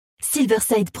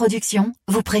Silverside Productions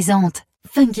vous présente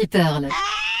Funky Pearl.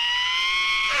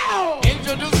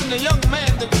 Introducing the young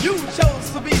man that you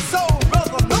chose to be soul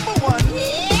brother number one.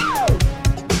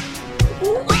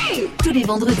 Tous les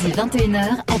vendredis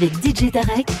 21h avec DJ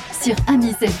Tarek sur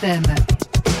Amis FM.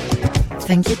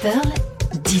 Funky Pearl,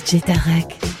 DJ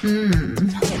Tarek.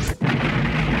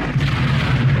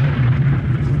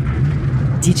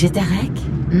 DJ Tarek,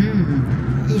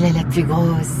 il a la plus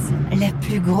grosse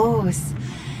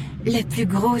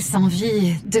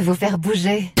envie de vous faire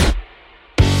bouger.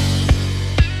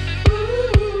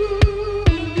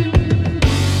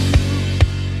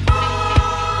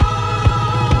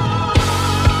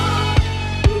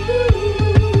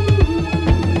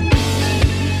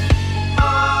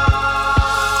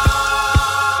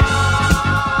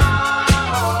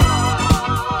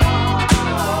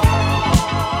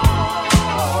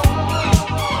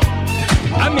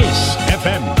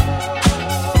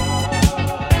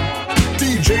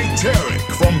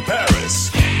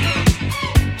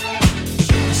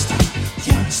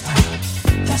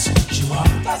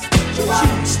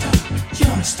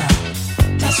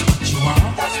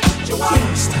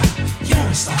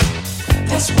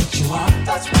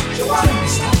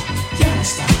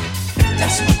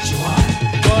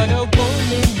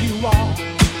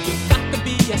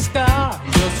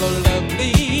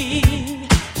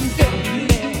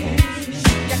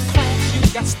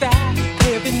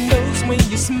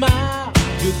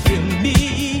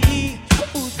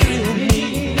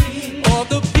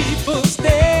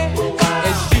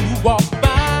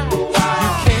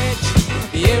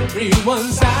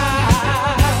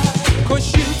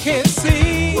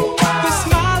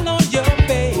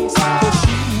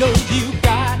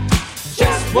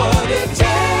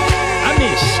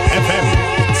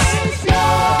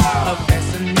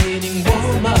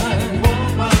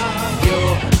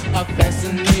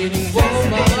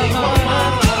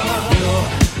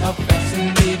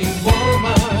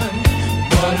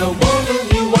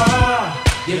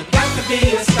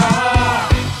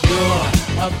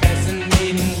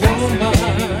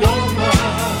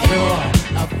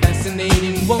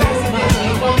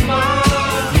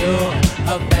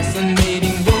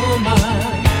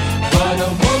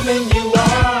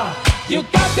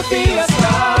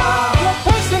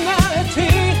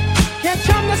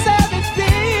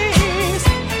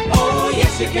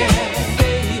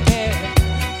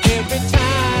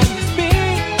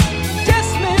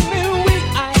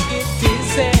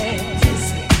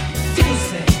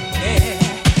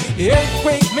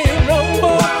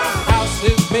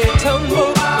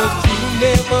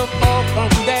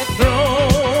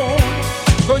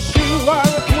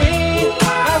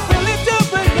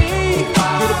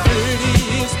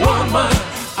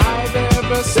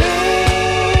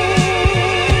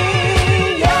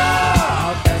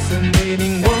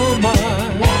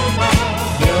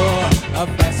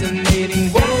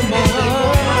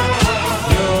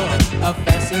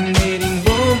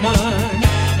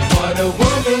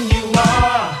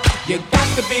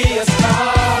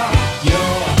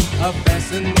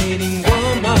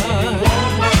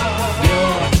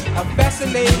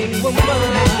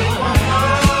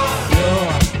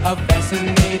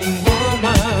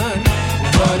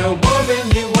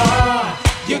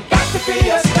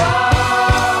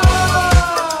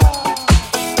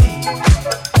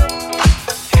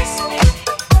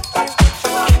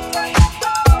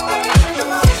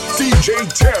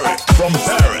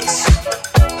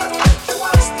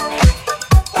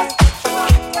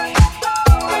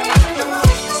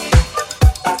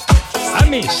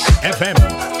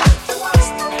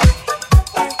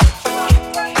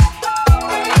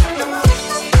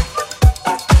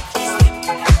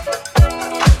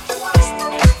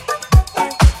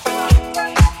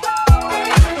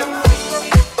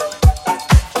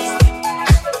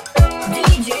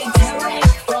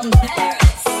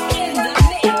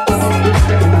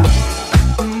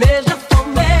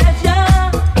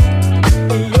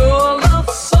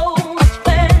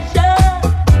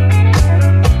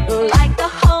 Like the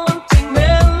haunting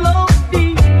melody.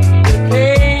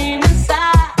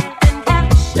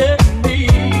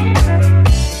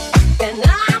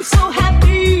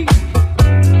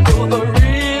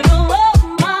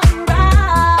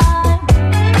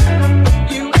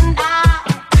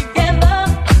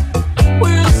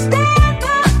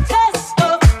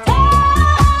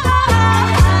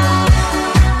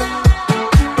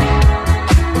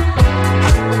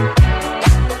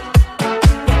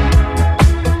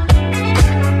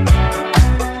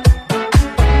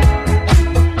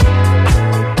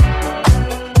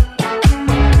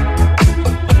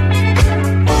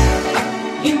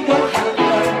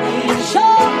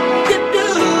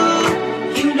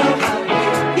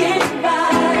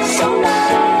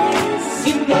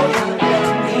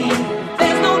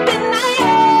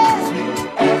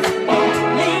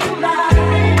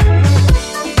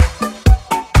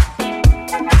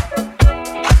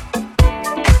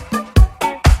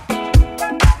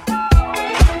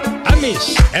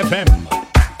 Amis FM.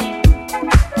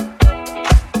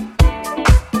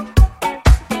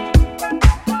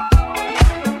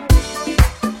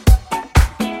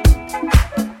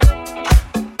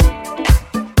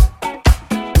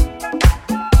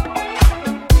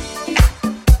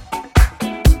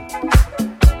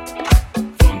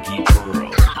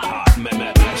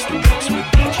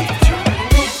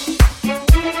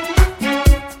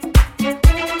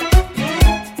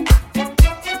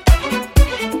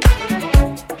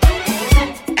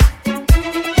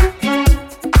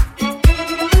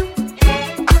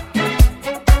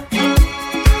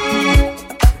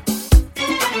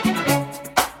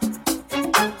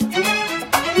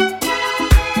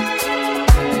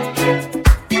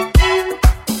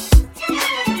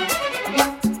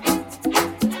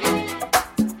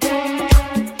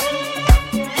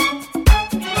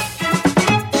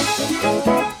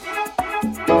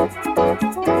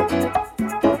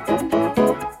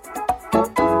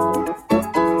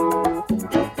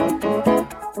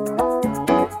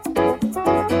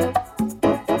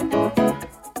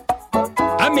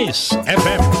 Amis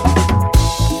FM.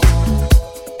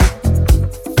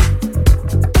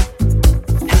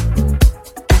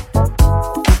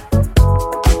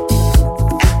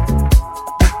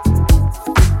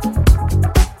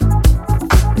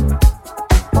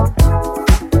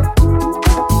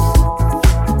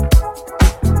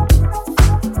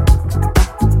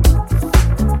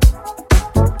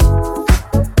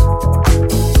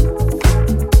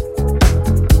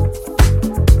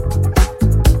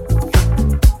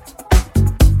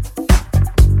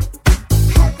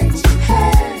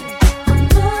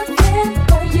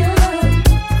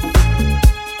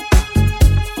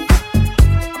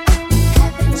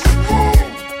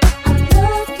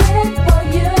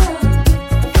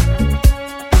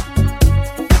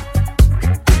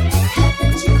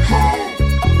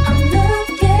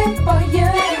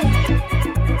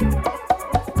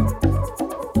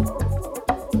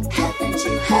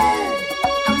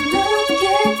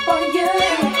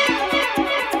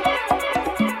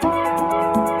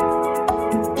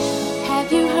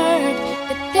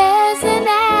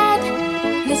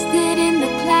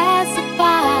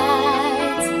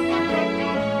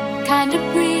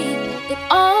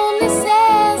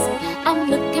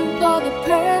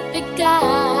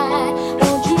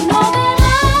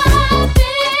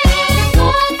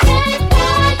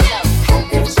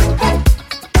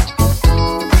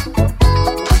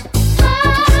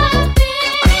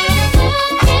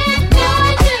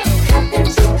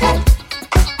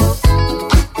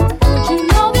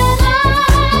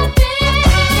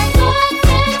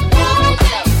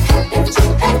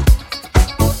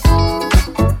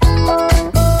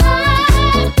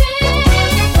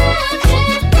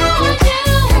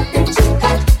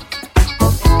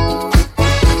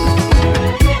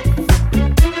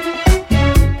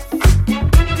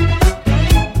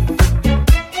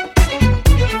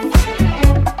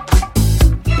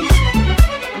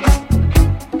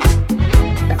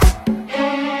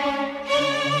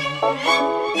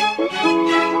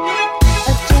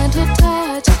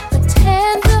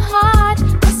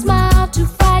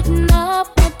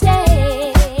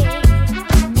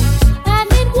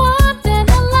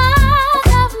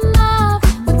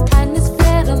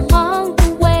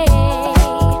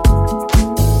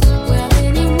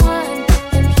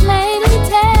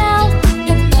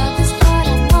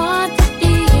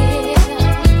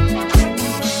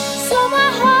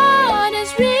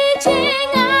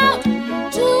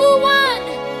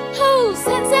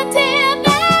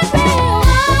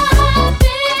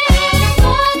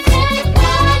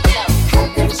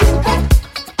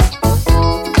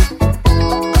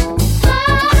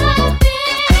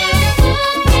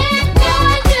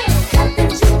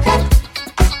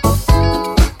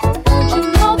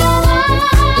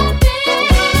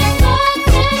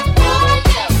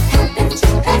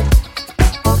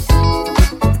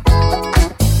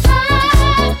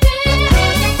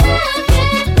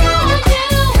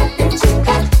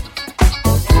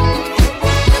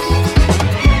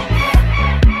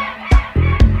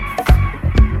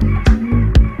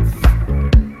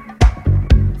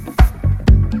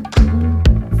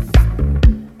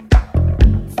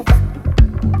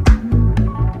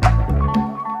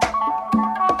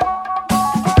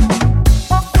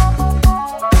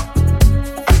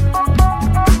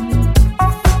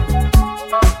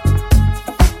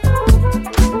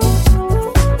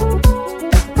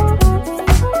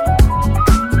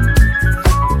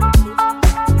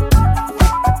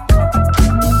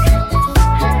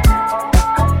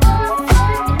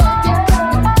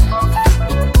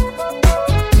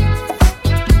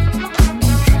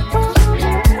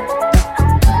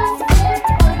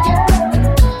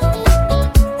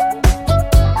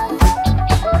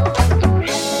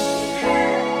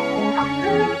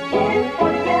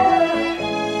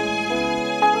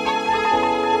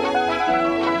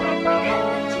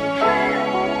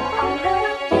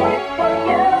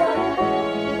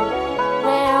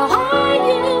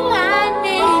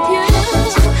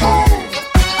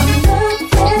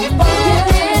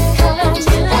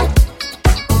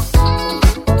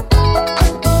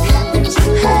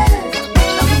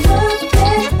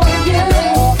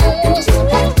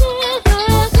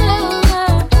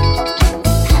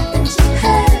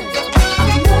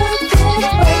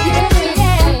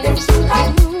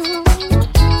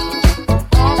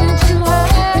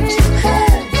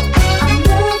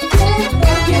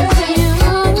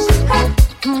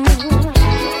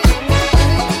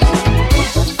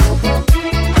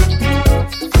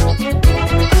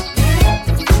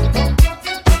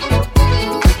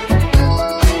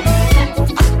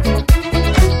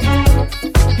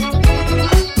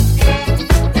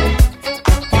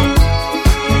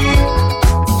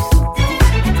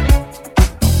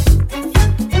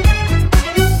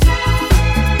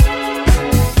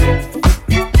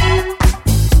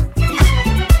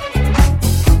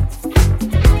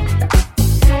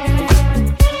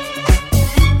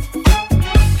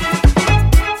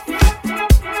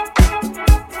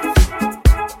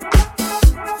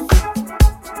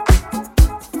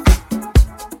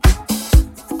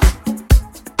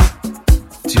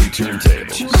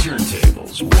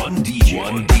 Turntables, one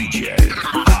DJ,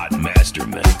 hot master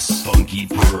mix, Funky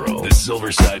Pearl, the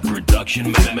Silverside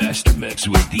production master mix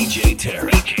with DJ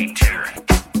Tarek.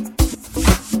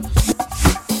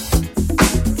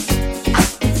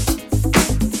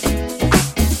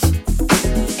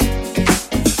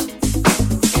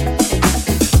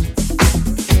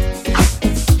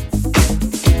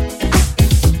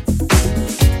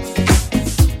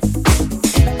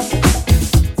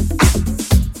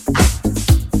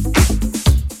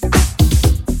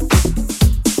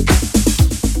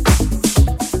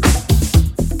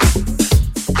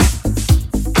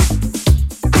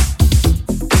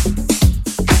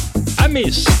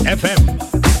 Miss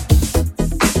FM.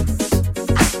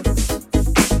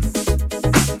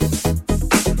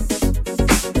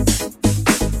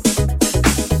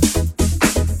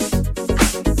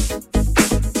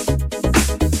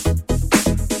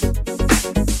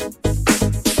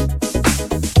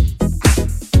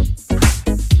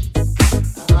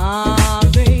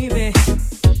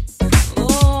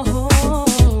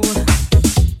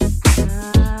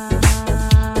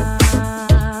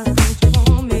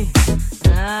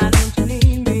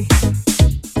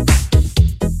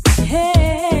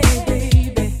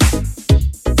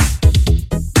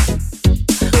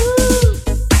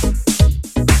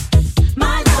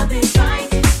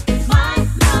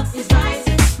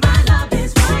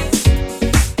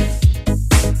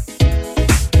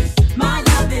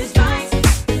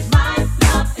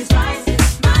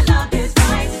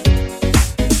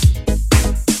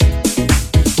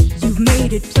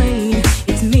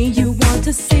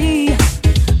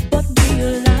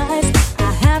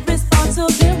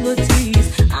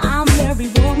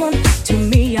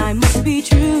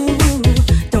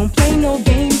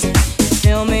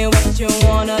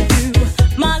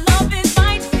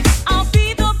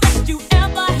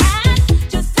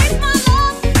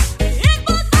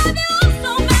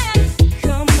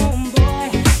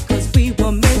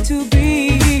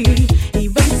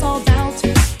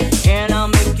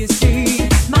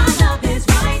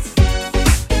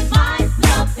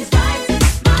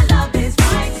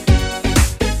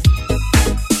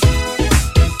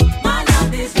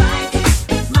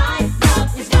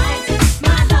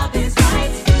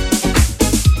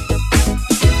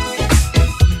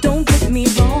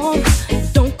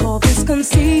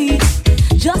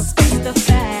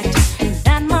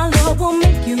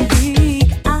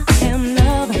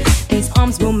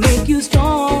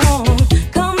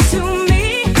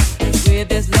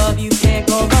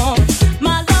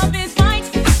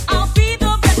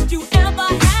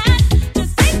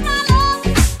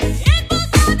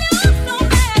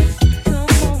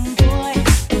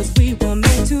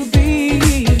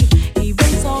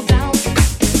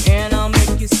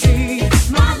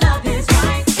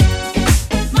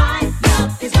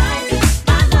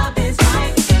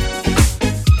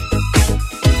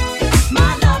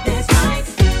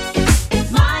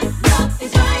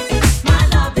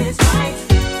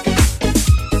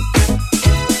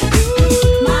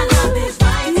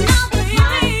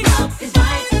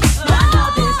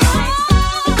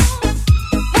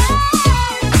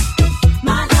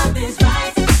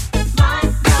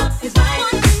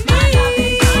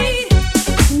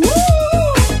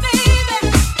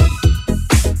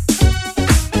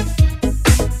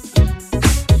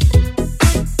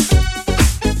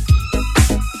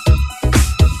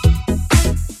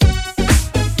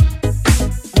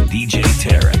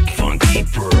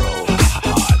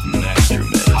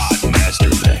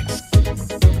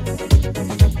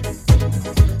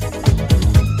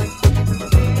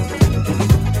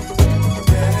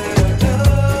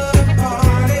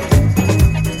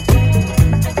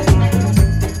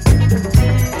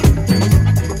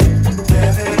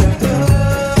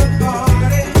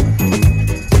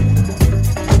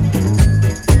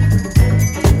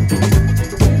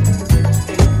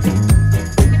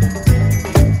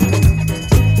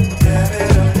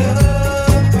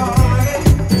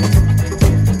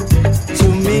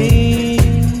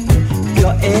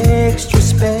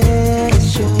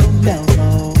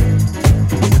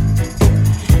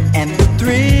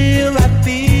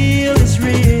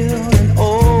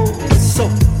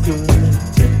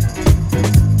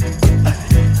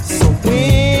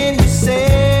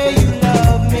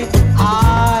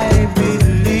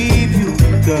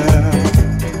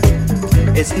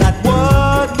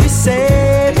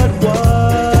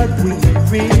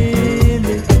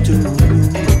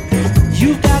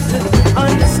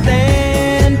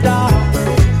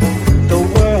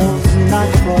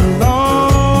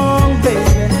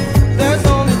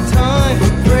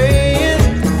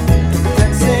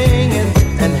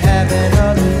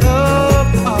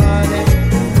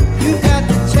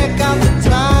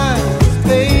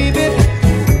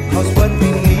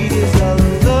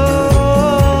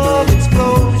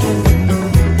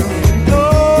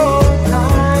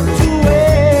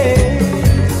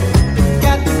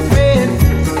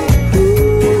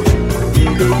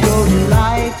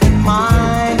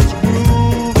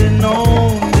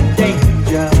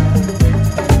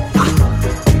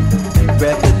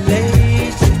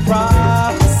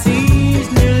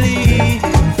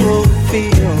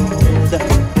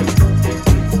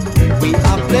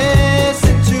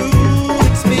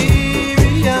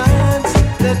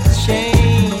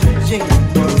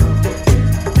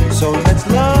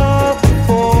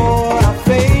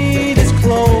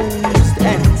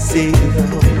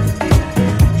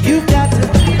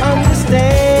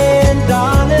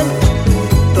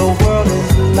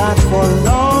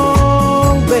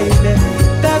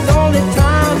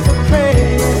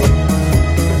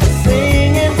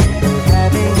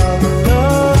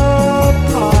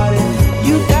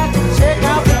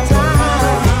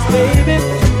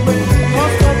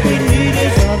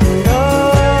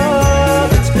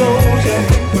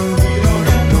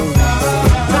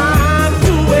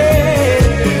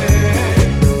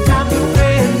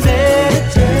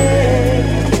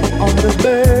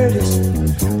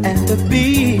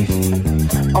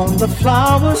 the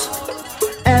flowers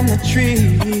and the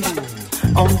trees,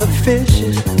 on the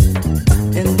fishes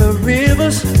in the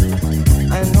rivers,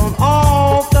 and on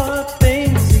all the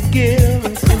things He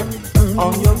gives,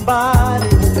 on your body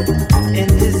in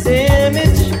His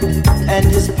image and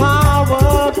His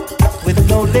power with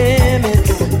no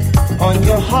limits, on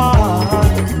your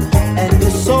heart and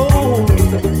your soul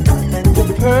and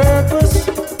your purpose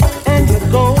and your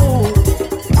goal,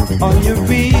 on your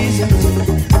reasons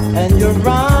and your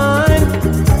rhyme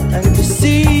and your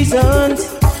seasons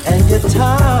and your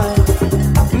time.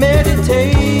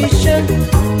 Meditation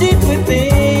deep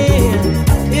within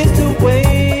is the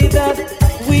way that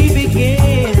we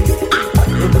begin.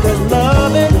 If there's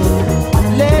loving,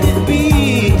 let it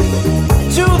be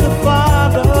to the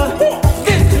Father,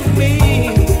 give to me.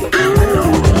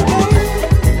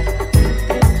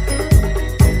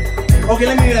 Okay,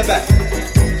 let me hear that back.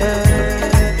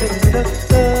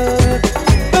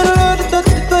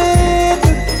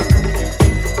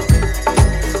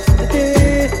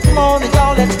 Come on,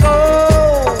 y'all, let's go.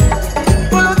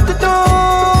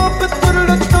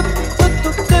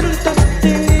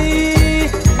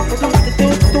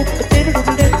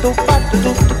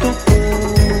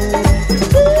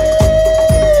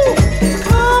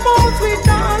 Come on, sweet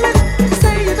darling,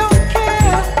 say you don't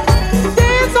care.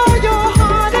 Dance all your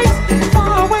heartaches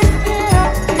far away from here.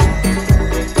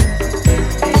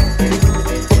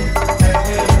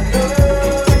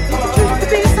 Used to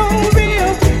be so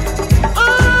real. I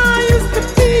used to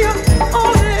be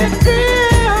only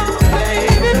real,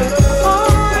 baby.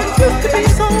 Oh, it used to be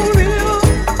so real.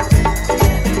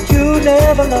 You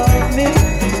never loved me,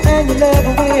 and you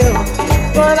never will.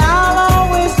 But I'll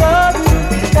always love you,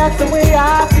 that's the way I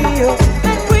feel.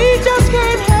 And we just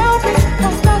can't help it,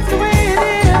 'cause that's the way it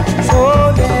is. So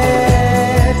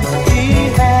let's be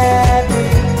happy,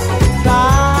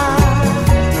 fly,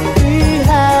 be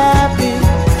happy,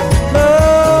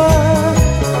 love,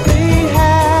 be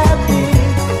happy,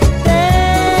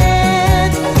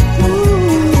 dance,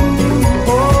 ooh,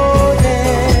 oh,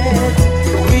 let's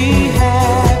be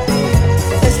happy,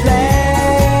 let's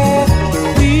laugh,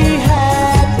 be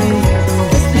happy,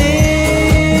 let's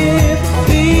live,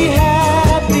 be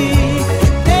happy,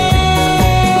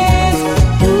 dance,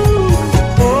 ooh,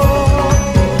 oh,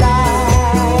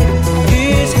 life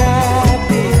is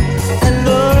happy, and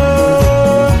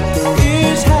love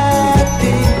is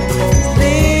happy, let's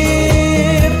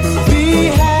live, be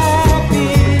happy,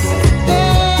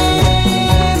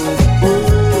 dance,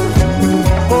 ooh,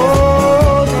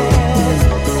 oh, let's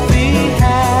be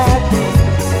happy,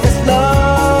 let's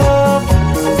love,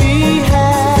 be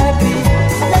happy,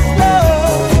 let's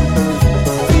love,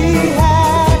 be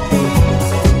happy,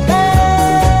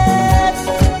 let's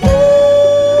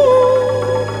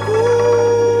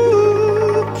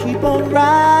keep on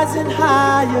rising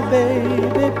higher,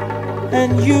 baby,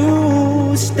 and you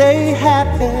stay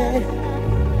happy,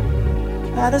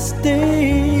 gotta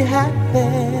stay happy,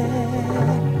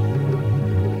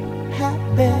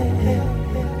 happy.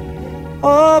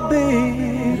 Oh,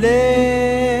 baby,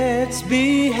 let's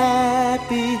be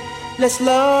happy, let's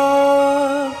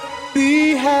love,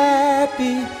 be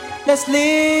happy, let's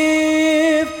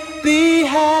live, be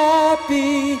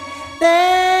happy,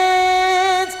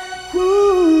 dance,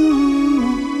 ooh.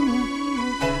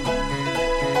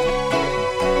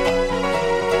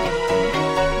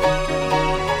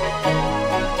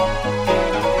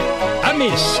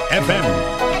 Amis FM.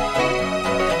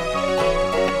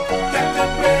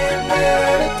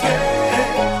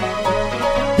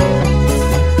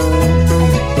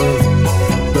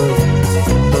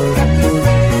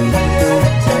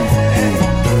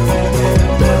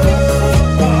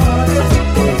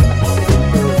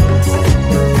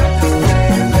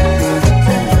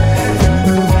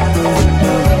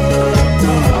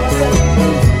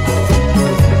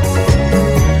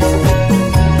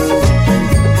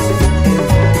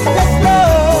 Let's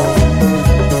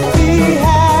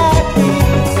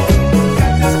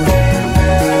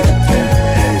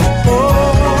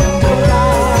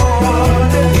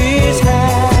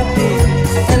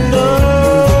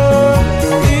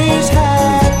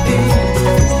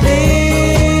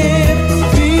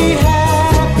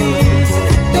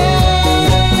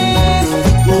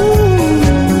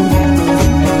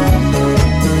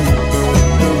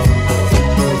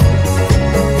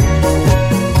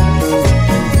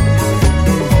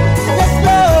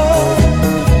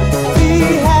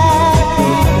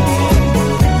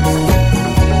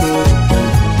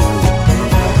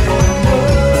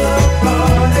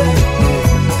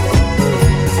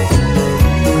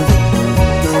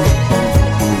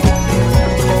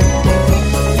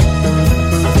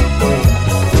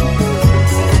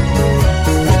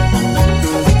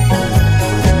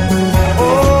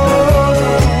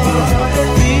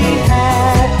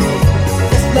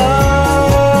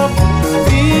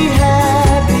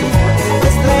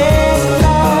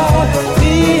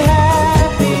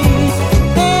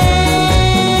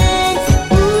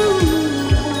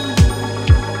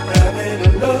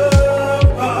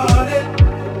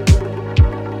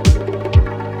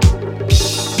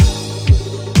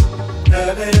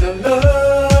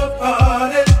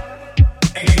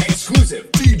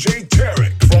DJ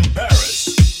Tarek from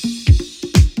Paris.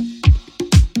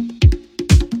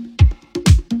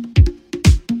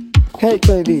 Hey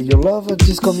baby, you love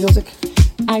disco music?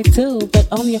 I do, but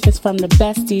only if it's from the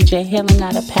best DJ hailing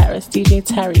out of Paris, DJ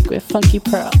Tarek with Funky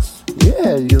Pearls.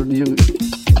 Yeah, you Do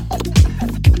it.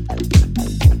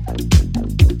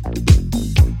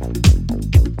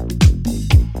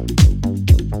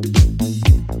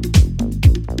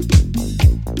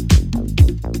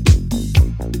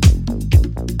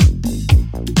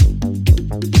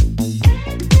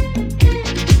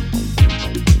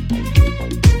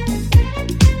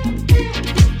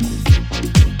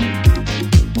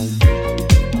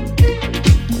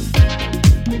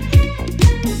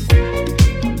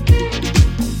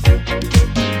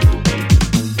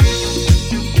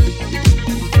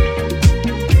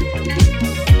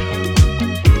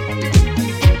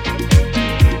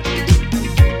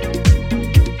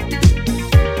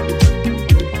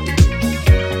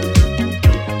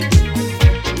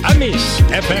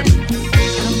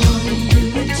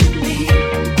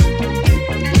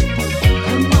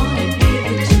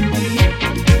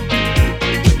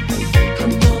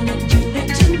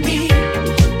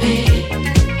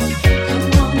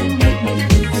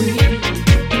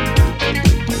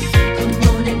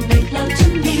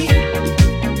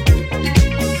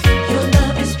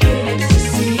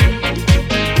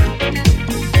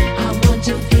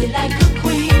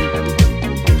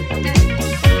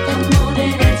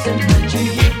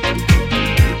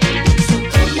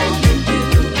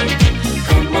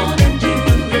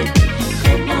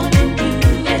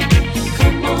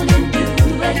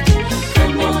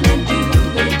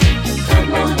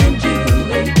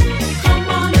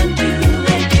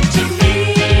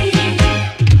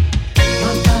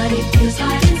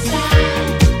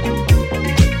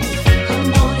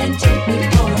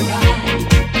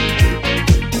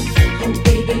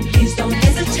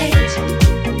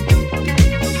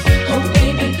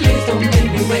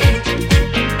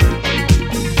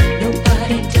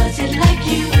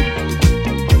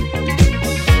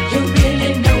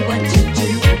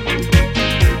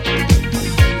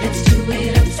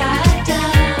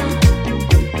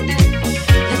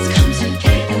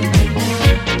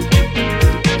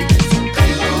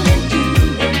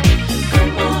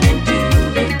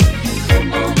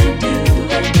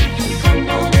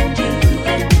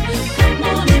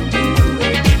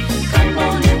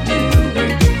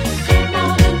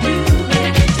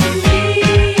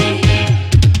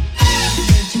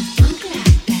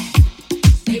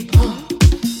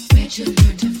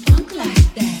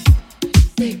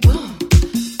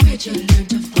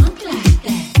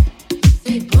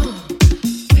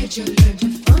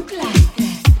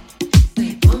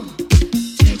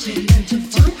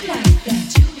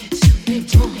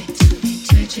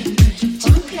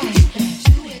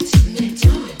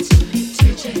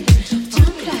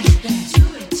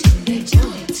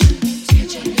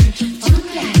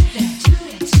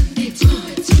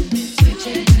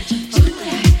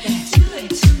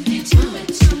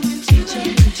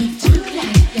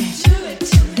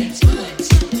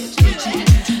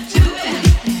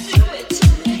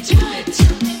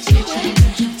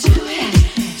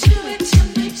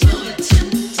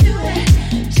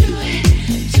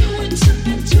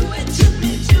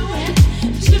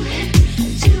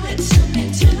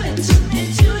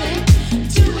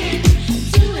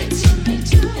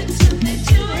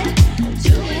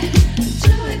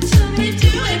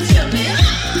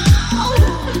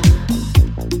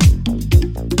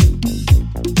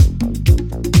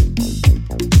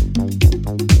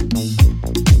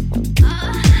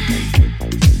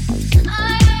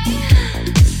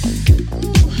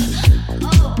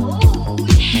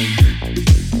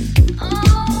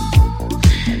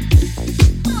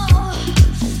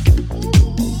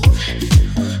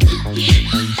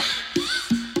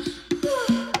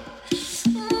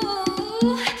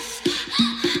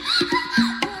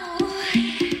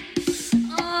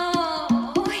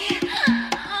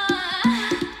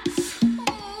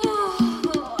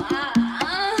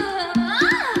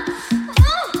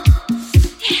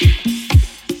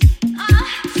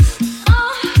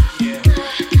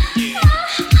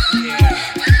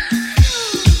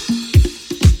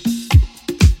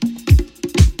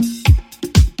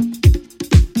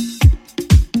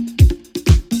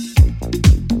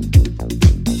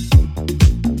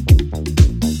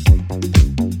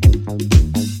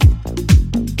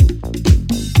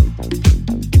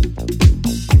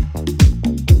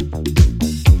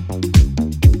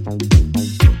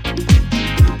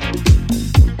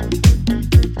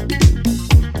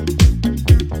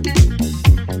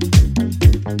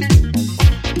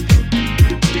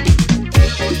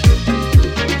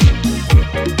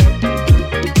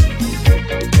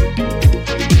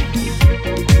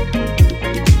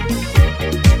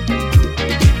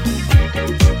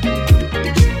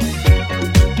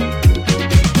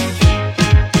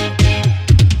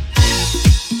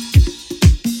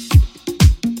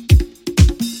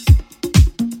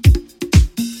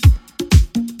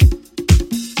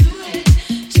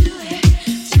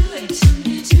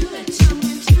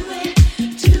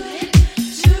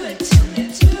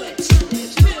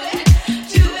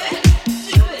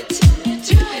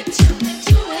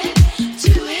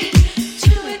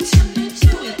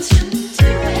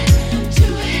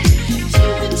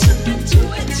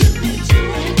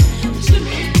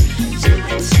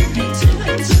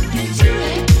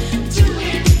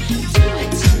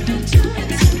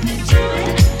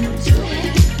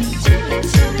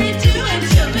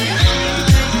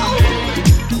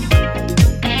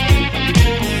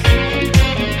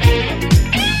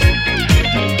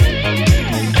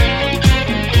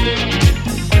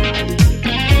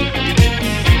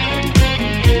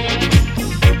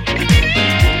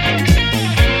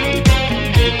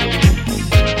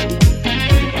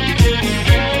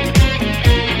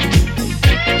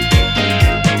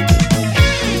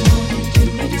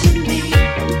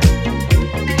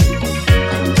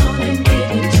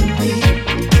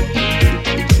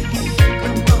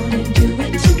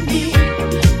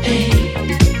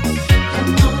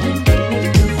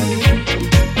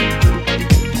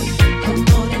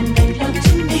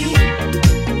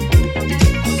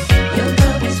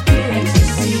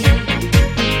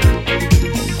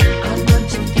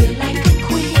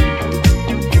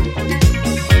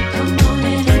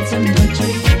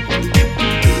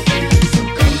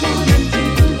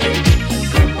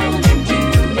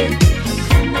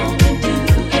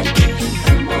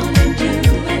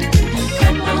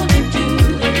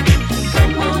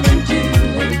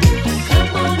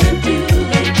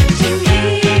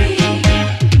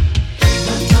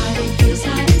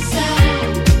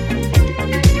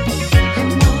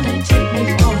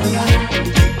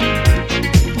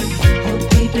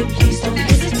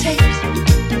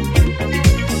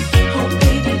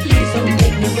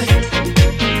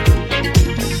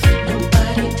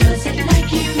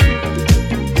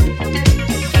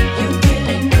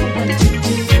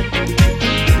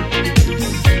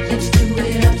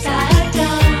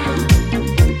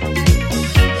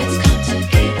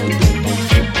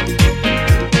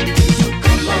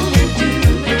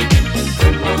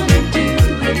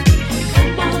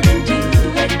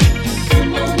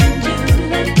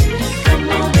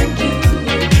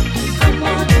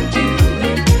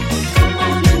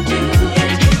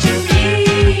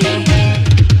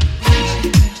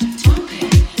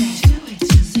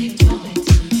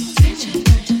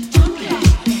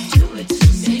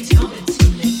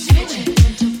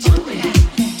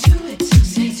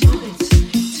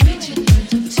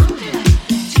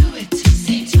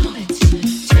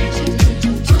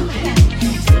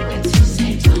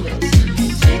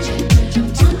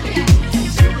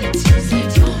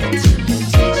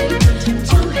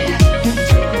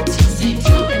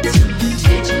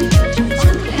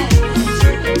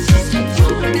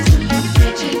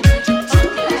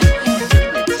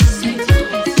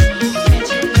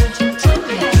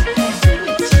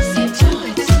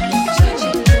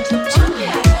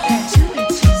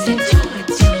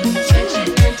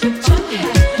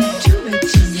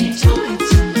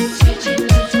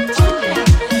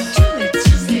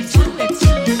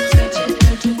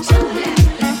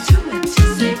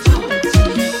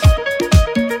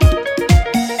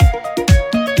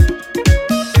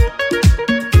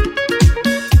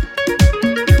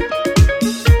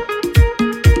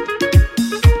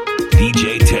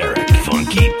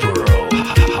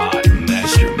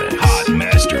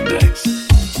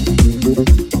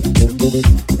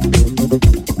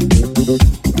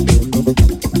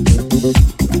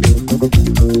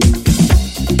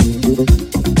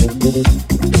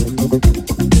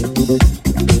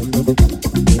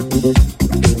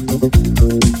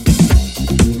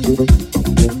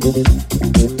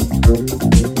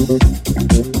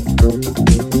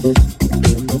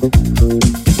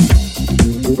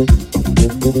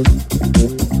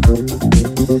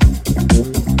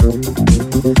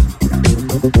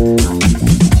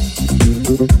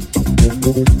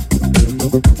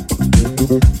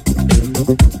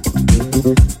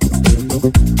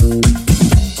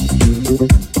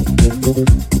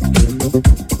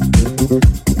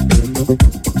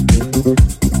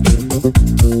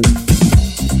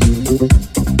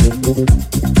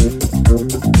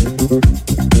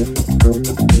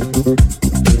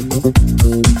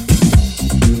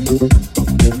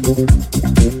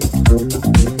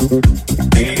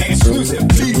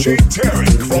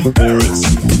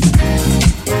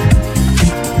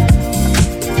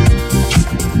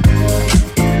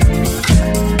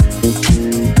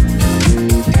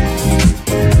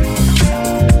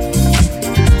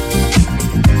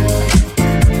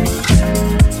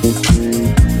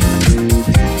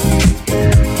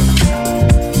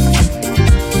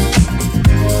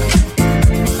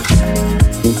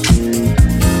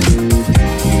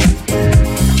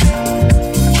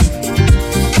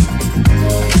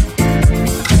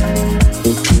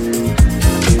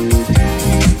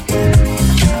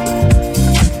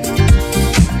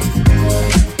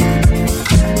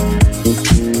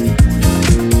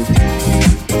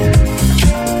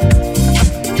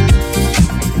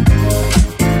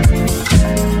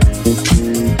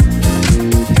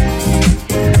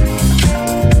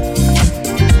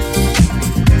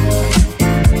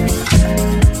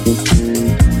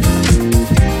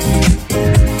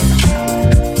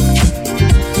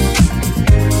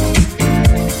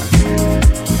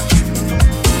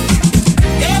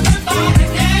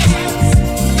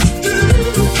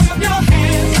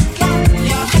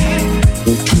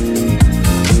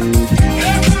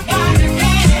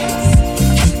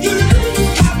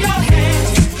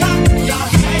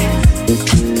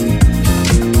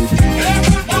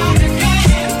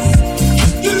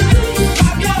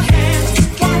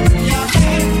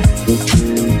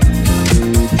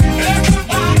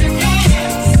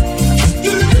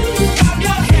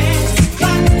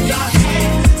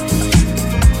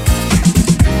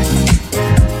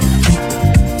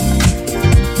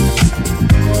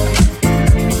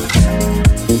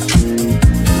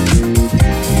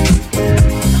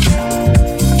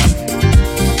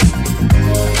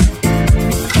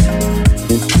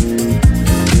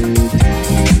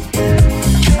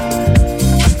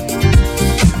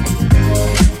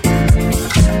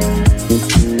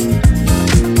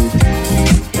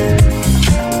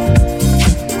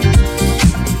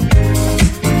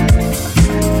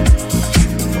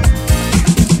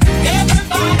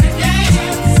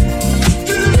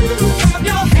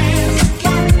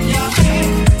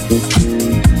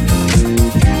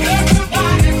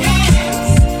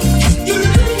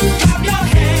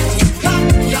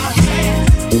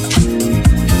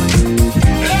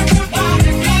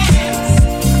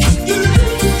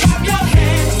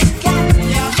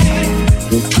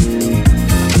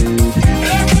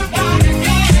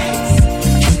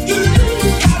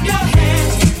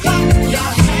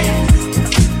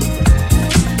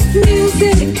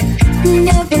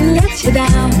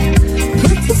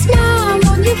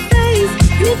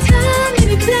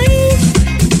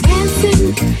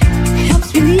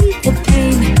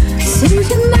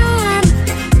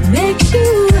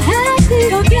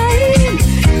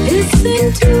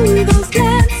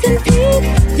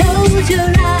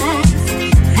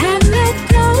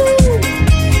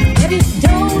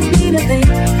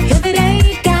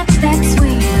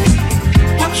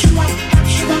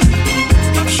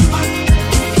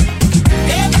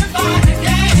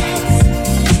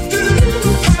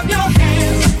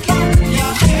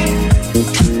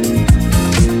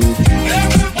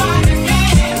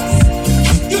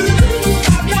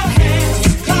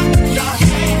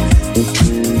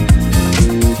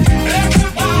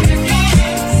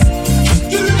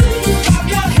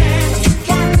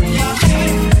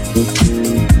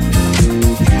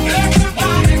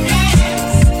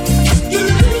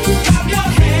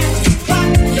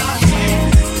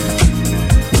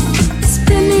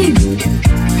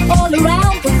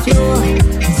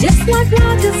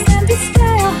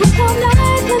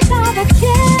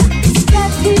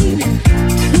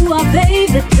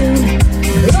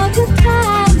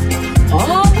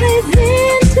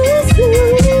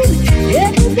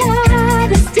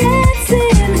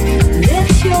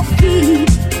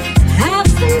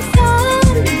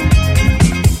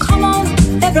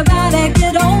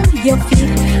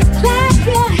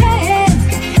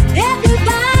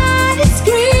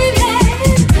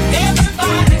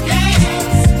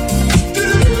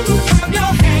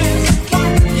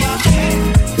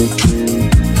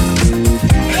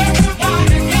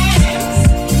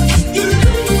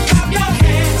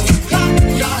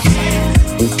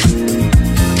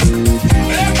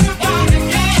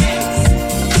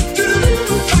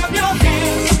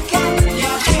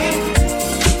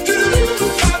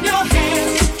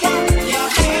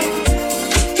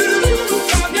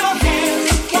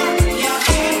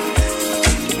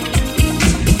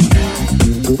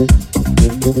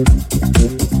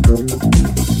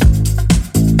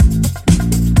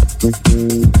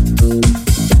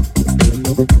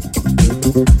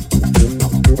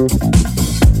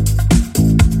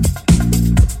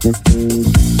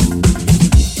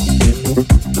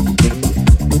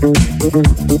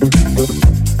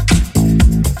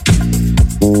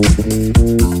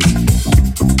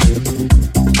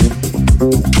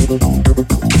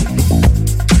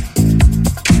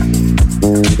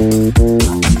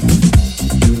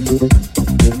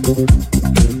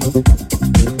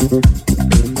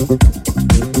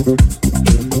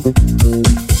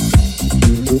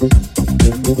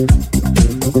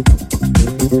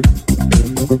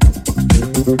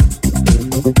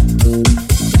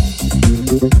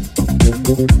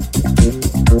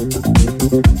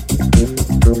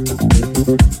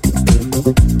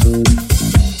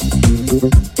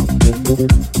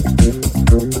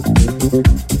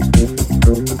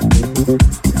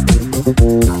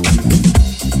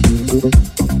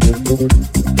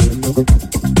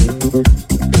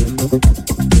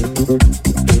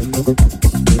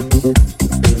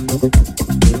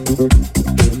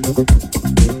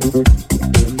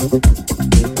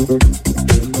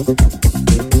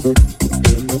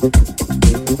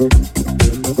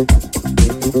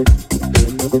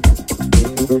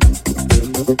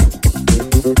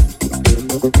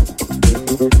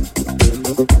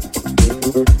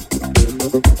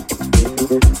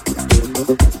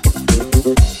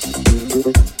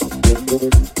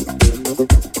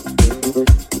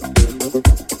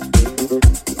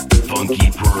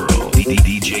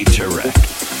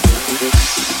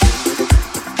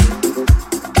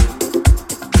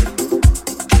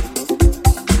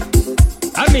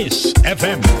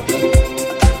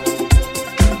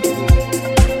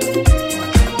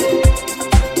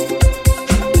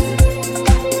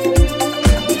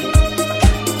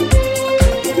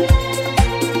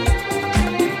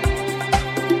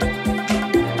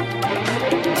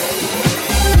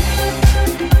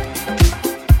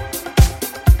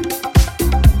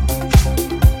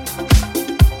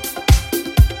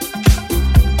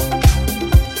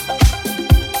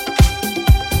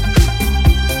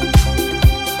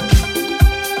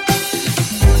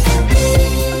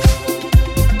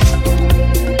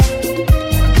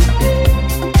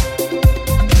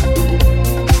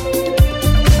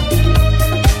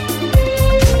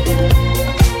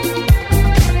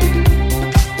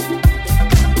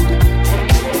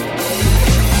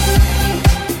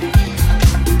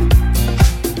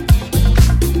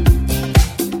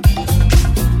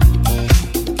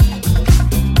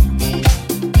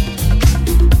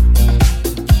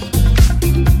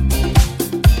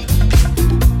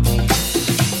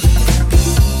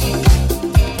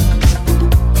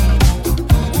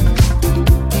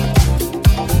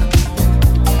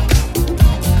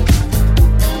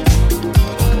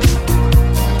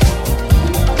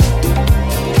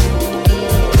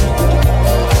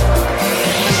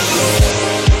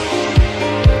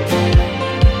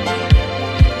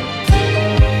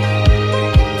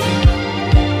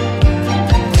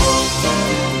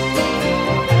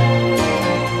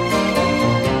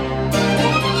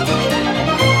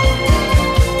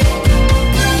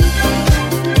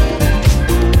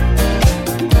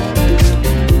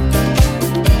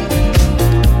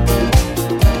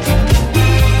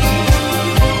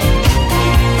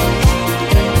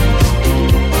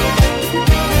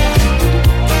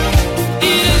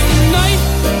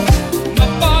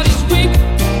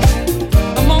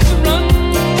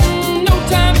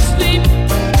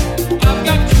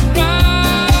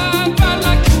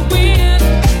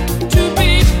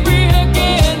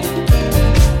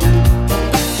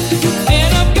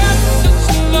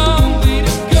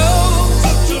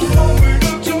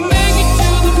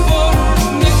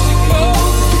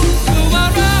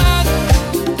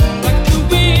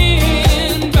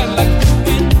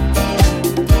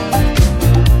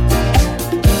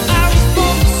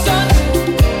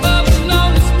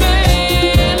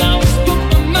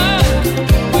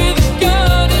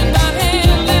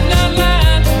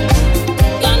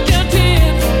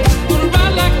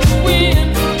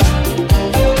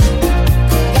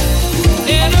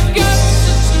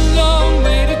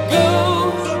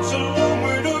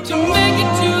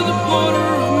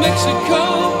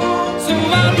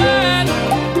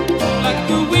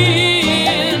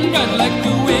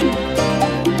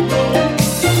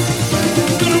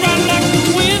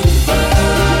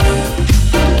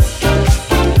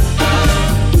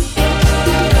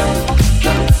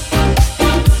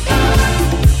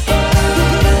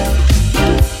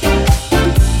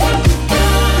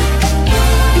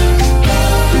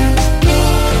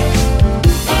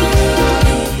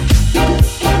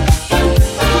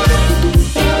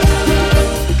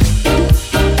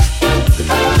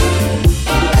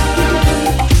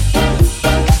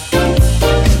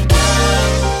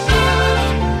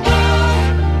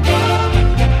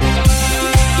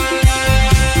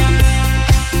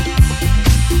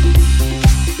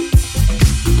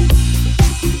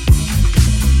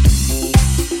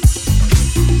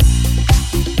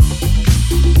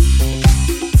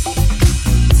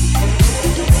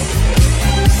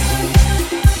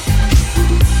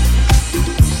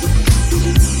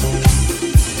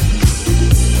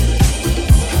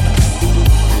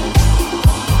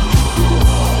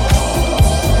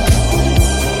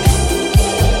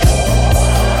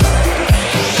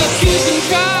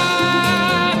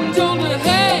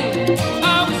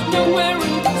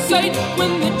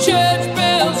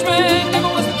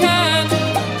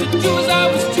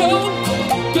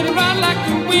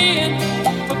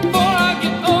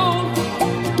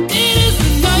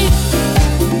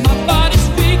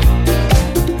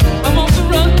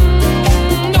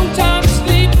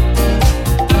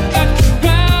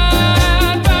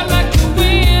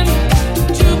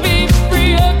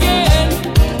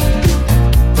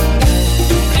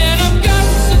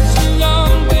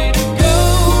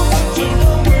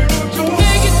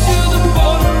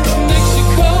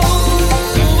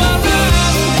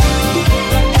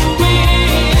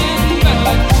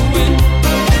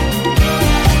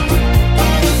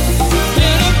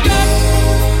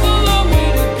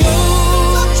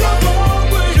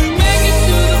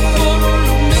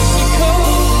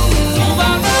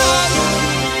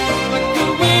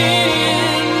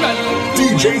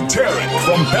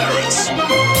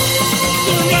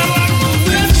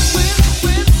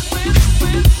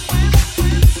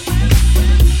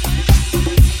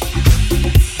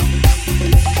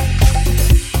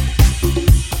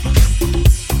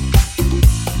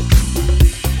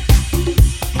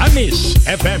 Paris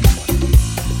FM.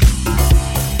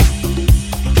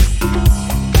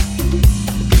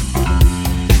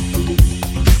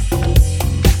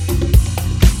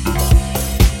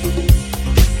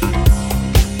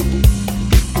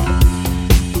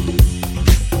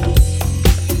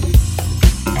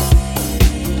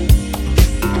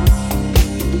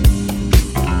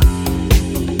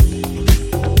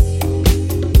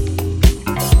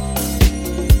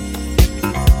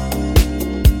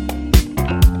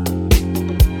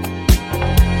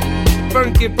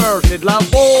 Funky Pearl, c'est de la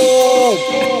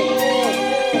bombe.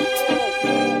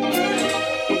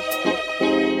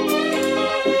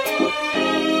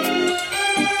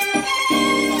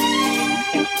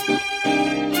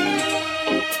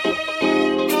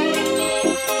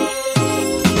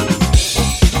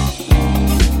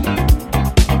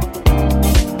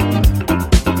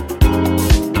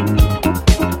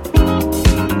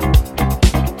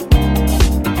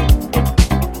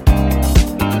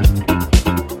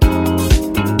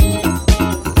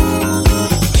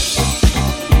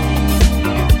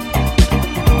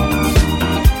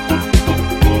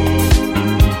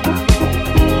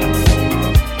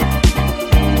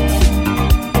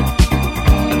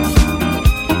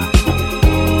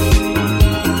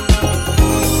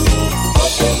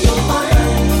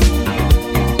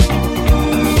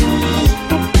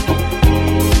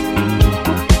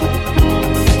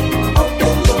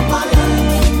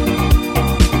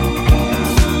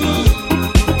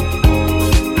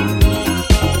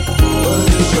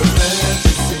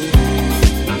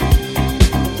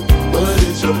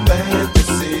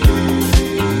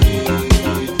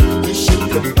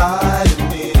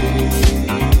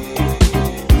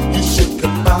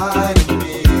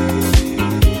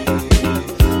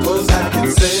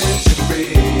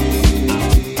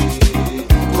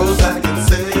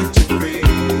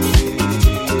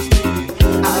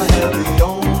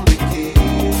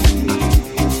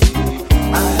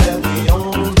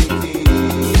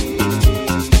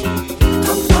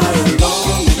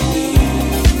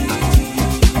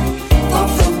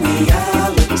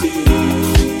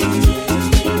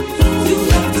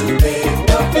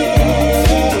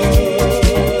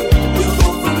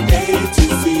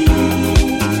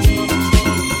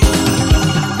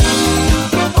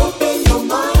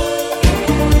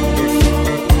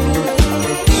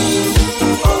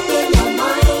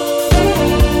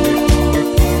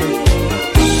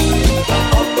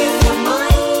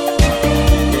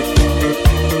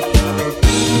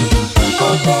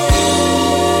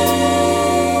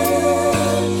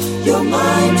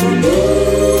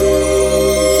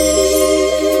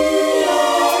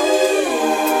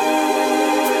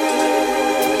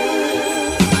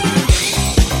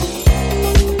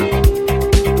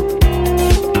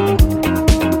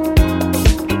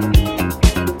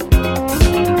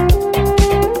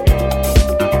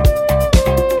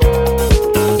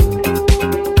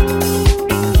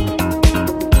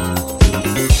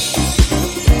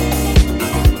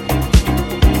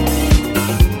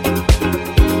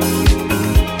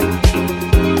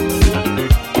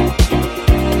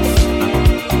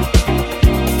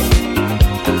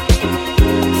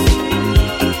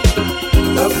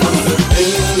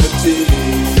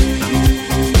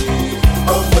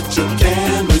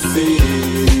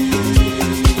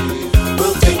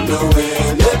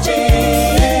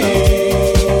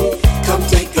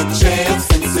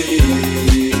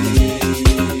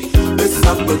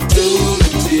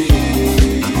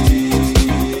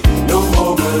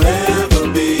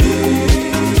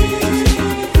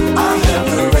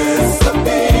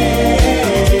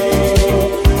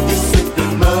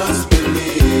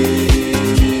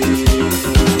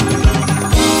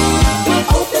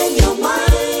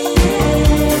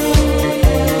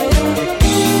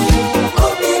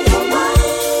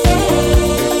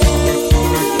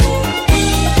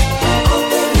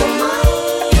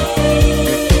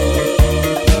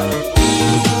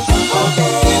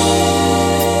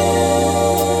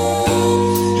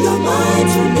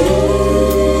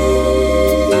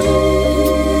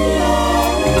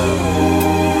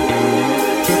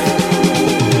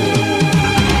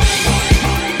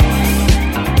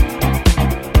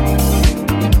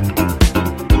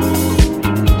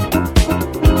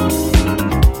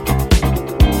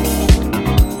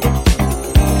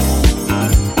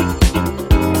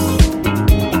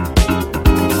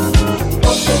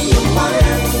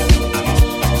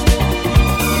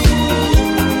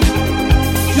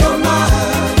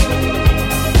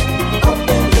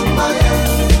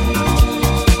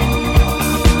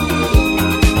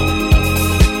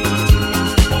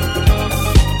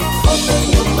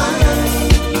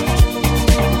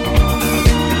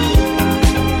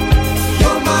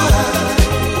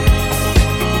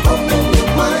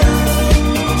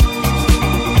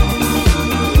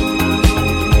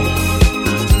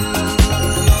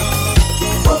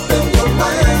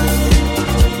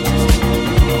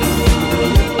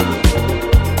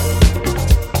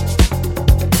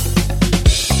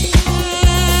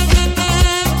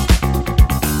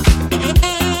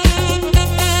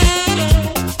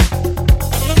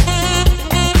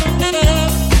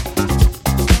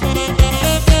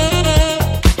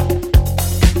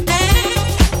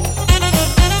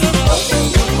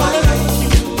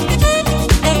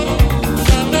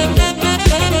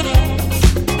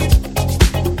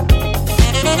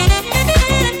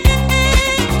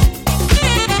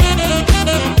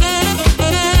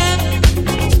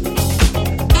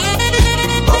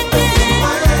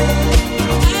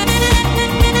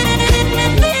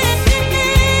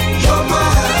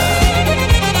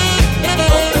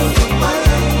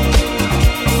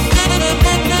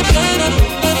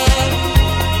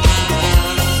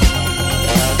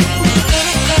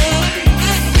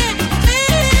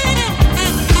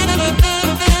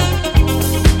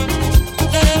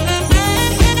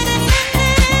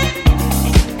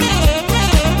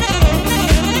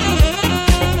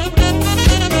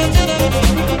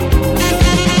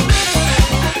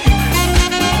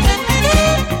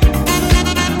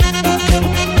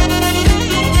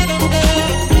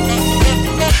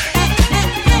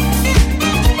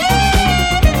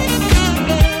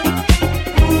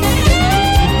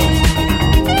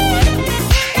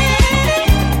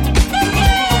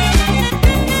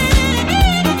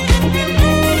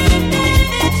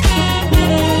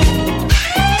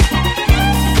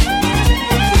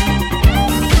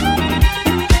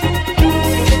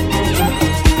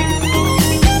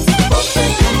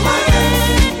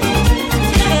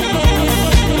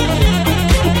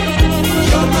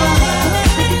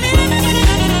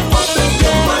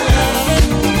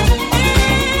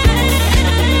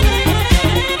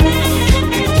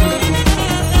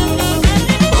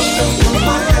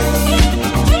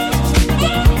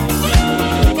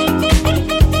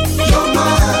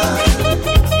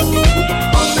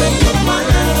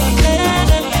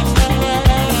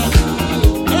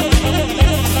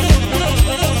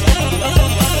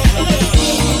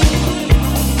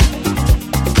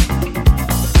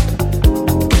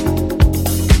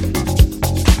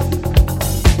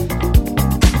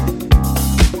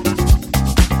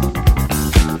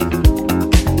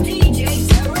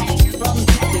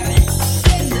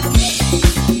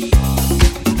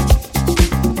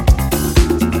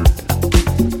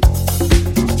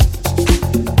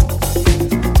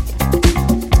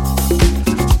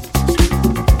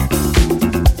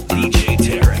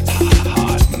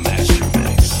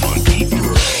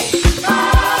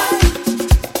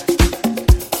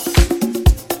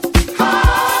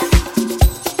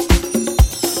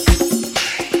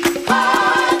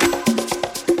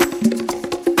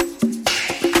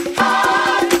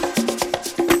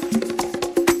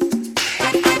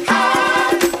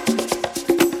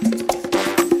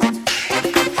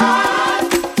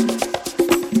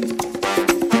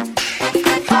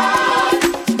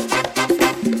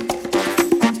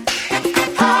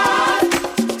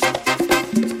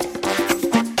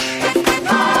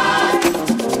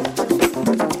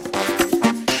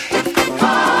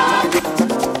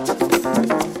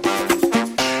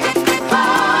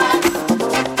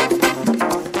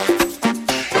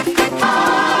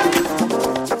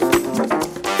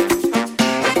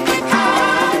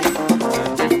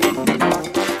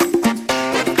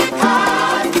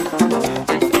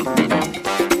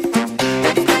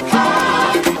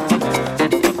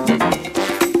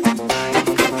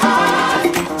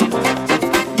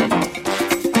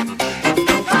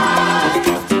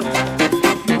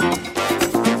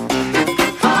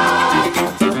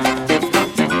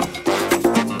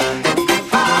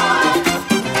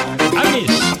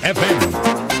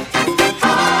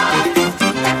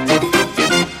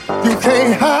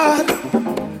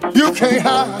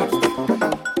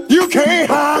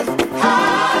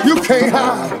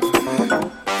 hide.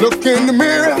 Look in the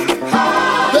mirror,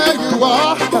 there you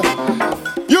are.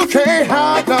 You can't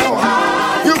hide, no.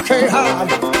 You can't hide.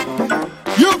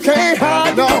 You can't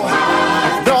hide, no.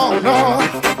 No, no.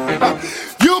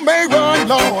 You may run,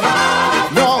 no.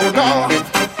 No, no.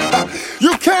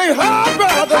 You can't hide,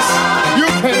 brothers. You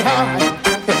can't hide.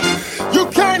 You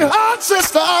can't hide,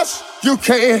 sisters. You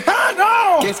can't hide,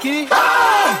 no. Qu'est-ce qu'il dit?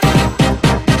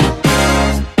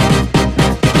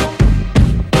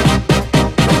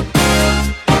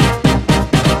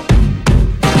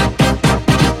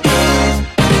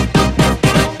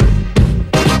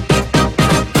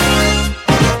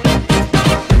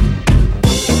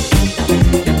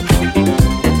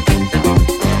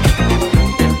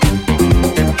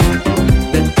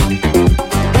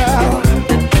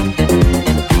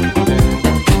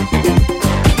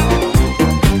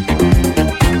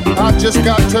 Just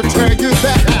got to tell you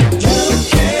that you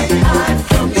can't hide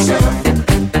from yourself.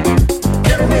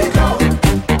 Here we go.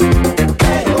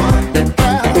 Hey,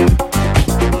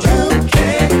 you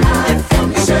can't hide from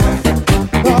yourself.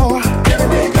 No, here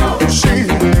we go. See,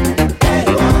 hey,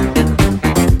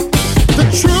 the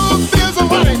truth is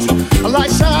a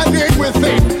light shining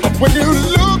within. When you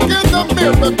look in the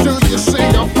mirror, do you see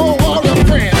a fool or a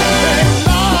friend? Ain't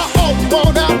all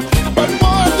grown up, but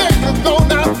more than you're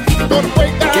gonna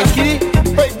break down.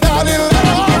 Break down in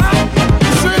love.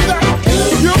 You see that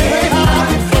you can't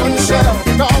hide from yourself.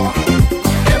 No,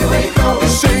 here we go.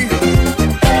 See,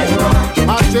 I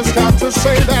just got to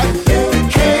say that you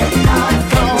can't hide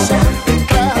from yourself.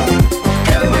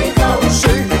 Here we go.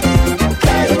 See,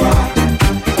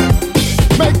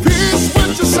 make peace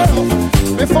with yourself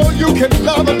before you can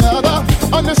love another.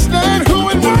 Understand who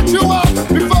and what you are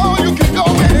before you can go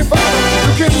any further.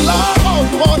 You can love all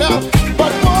you wanna,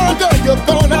 but one day you're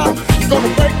gonna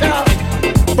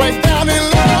break down in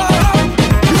love.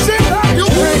 You see that you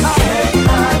can't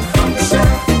hide from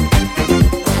yourself.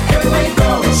 Here we go.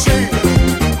 See,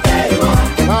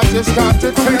 I just got to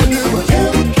tell you, you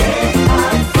can't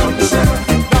hide from yourself.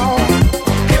 No,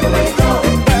 here we go.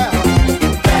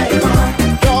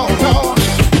 No, no.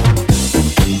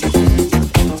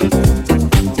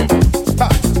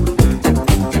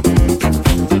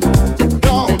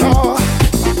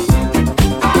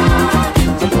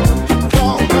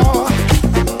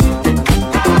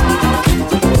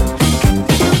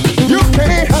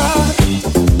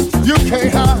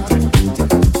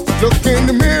 Look in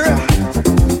the mirror,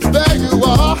 there you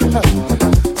are.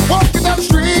 Walking down the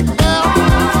street now,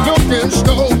 look in the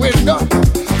store window,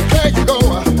 there you go.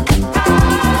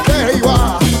 There you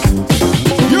are.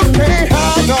 You can't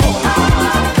hide, no,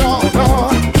 no, no.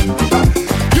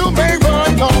 You may run,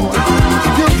 no,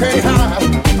 you can't hide.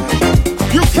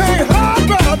 You can't hide,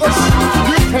 brothers,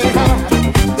 you can't hide.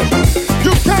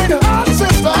 You can't hide,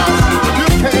 sisters, you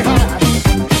can't hide.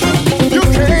 You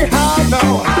can't hide, no.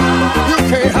 You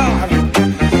can't hide.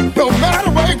 No matter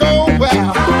where you go,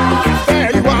 well,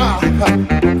 there you are.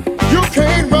 You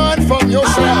can't run from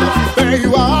yourself. There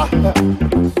you are.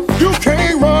 You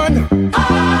can't run.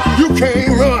 You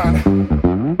can't run.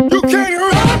 You can't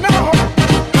run, no.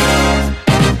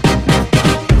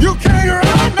 You can't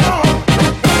run, no.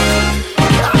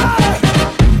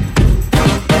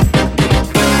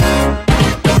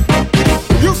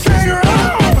 You can't run.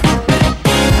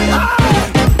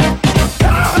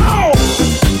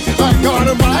 God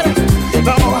Almighty,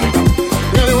 no,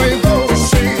 anyway, go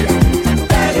see.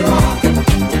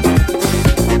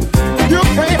 You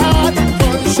can't hide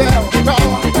from yourself, no,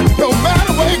 no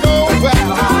matter where you go,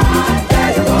 well,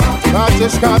 I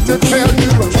just got to tell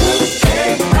you, you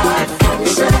can't hide from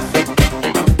yourself.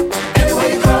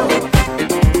 Anyway, go,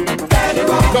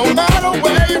 no matter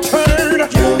where you turn,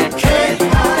 you can't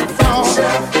hide from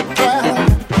yourself. Well,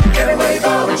 anyway,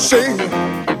 go, see.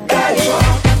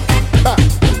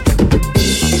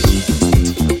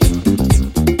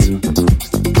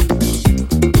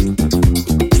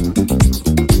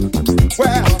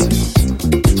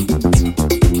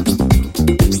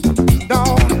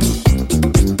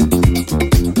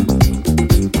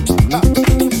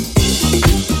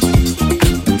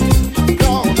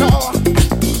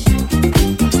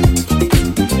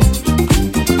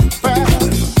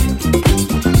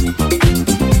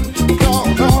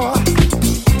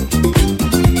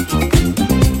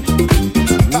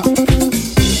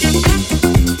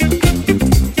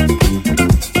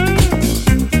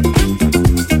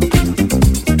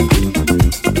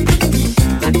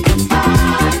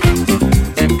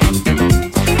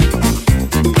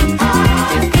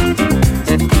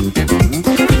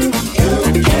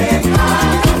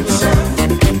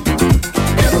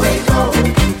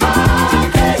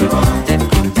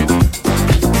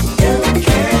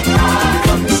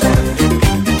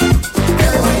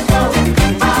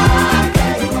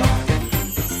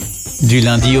 Du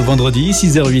lundi au vendredi,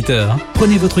 6h-8h,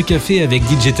 prenez votre café avec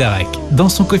DJ Tarek dans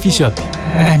son coffee shop,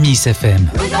 Amis FM.